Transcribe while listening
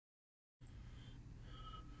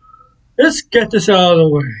let's get this out of the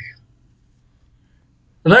way.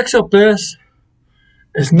 Alexa Bliss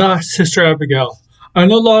is not Sister Abigail. I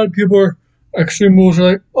know a lot of people are actually moves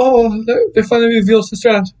like, oh, they finally revealed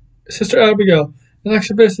Sister Abigail.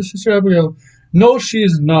 Alexa Bliss is Sister Abigail. No, she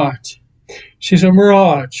is not. She's a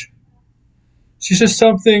mirage. She's just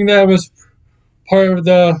something that was part of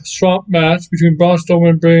the swamp match between Braun Strowman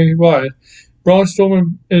and Bray Wyatt. Braun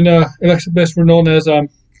Strowman and Alexa Bliss were known as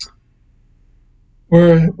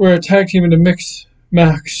we're a tag team in the mixed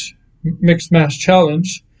match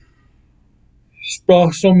challenge.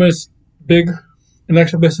 Braun Strowman is big and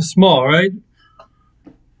Alexa Bliss is small, right?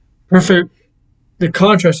 Perfect. They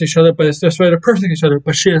contrast each other, but it's just right, they're perfect each other.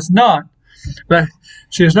 But she is not. But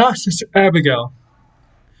she is not Sister Abigail.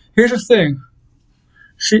 Here's the thing.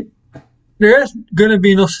 There is gonna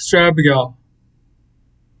be no Sister Abigail.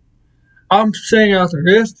 I'm saying out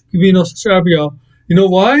there is gonna be no Sister Abigail. You know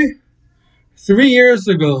why? 3 years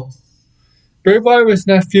ago, Bray Wyatt was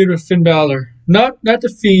in that feud with Finn Balor. Not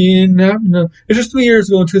the Fiend. No. It was just 3 years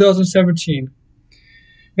ago in 2017.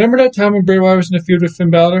 Remember that time when Bray Wyatt was in the feud with Finn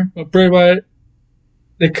Balor? But Bray Wyatt,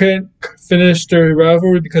 they couldn't finish their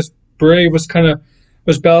rivalry because Bray was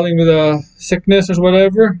battling with a sickness or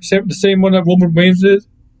whatever. The same one that Roman Reigns is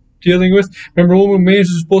dealing with. Remember, Roman Reigns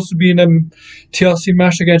was supposed to be in a TLC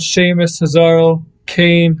match against Sheamus, Cesaro,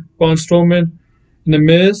 Kane, Braun Strowman, and The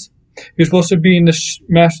Miz. He was supposed to be in the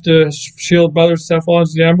match the Shield brothers, Seth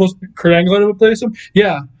Rollins, and Ambrose. Kurt Angle had to replace him.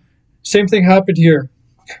 Yeah, same thing happened here.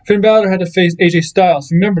 Finn Balor had to face AJ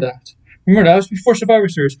Styles. Remember that? Remember that was before Survivor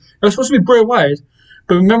Series. That was supposed to be Bray Wyatt,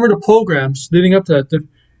 but remember the programs leading up to that.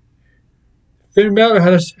 Finn Balor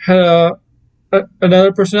had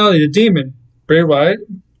another personality, the Demon. Bray Wyatt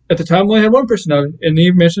at the time only had one personality, and he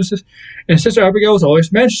mentioned this. And Sister Abigail was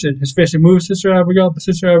always mentioned. His face moved Sister Abigail, but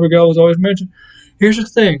Sister Abigail was always mentioned. Here's the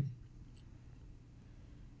thing.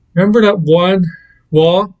 Remember that one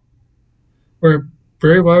wall where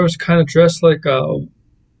Bray Wyatt was kind of dressed like a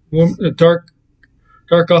woman, a dark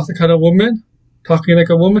gothic kind of woman, talking like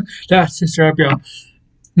a woman? That's Sister Abigail.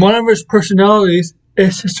 One of his personalities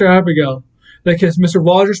is Sister Abigail. Like his Mr.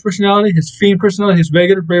 Rogers personality, his Fiend personality, his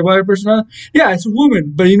regular Bray Wyatt personality. Yeah, it's a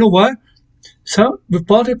woman, but you know what? With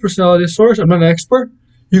multi personality disorders, I'm not an expert,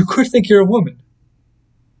 you could think you're a woman.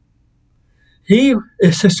 He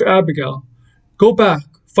is Sister Abigail. Go back.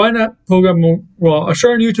 Find that program on Raw. I'm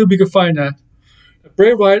sure on YouTube you can find that.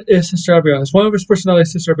 Bray Wyatt is Sister Abigail. It's one of his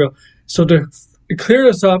personalities, Sister Abigail. So to clear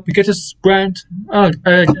this up, we get this rant,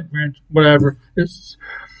 whatever. It's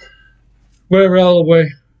whatever out of the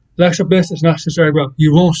way. Alexa Bliss is not Sister Abigail.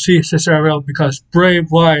 You won't see Sister Abigail because Bray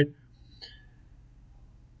Wyatt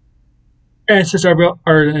and Sister Abigail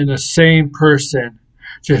are in the same person,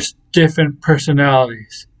 just different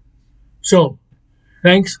personalities. So,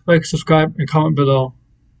 thanks, like, subscribe, and comment below.